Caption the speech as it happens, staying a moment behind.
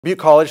Butte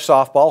College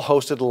Softball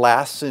hosted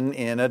Lassen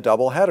in a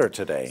doubleheader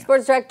today.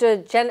 Sports Director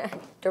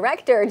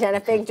Jenna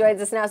Fig joins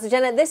us now. So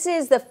Jenna, this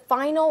is the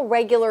final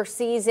regular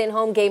season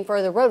home game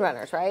for the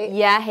Roadrunners, right?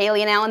 Yeah,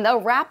 Haley and Alan, they'll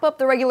wrap up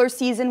the regular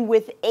season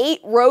with 8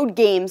 road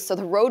games, so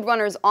the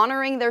Roadrunners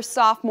honoring their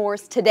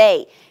sophomores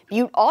today.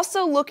 Butte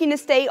also looking to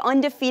stay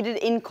undefeated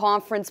in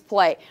conference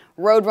play.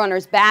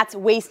 Roadrunners bats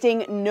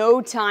wasting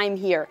no time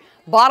here.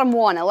 Bottom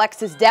 1,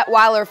 Alexis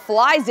Detweiler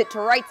flies it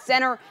to right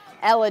center.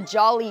 Ella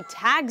Jolly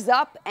tags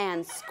up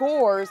and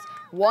scores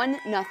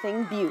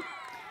 1-0 Butte.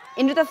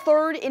 Into the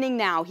 3rd inning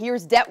now.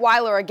 Here's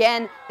Detweiler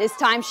again. This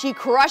time she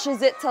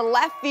crushes it to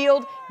left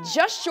field,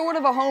 just short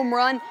of a home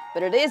run,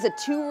 but it is a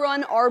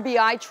 2-run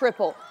RBI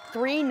triple,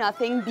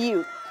 3-0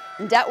 Butte.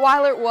 And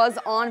Detweiler was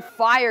on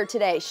fire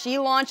today. She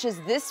launches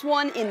this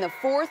one in the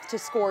 4th to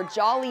score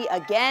Jolly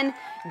again.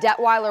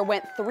 Detweiler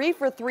went 3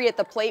 for 3 at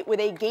the plate with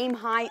a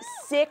game-high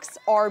 6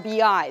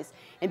 RBIs.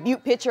 And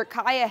Butte pitcher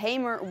Kaya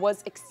Hamer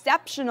was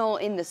exceptional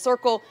in the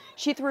circle.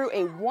 She threw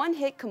a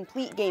 1-hit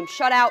complete game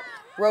shutout.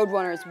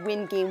 Roadrunners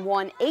win Game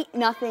 1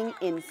 8-0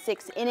 in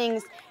 6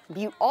 innings.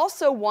 Butte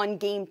also won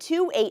Game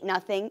 2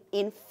 8-0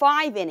 in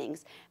 5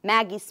 innings.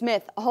 Maggie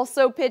Smith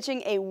also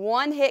pitching a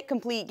 1-hit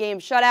complete game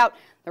shutout.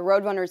 The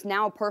Roadrunners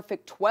now a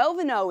perfect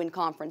 12-0 in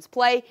conference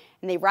play,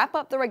 and they wrap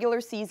up the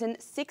regular season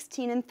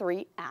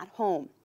 16-3 at home.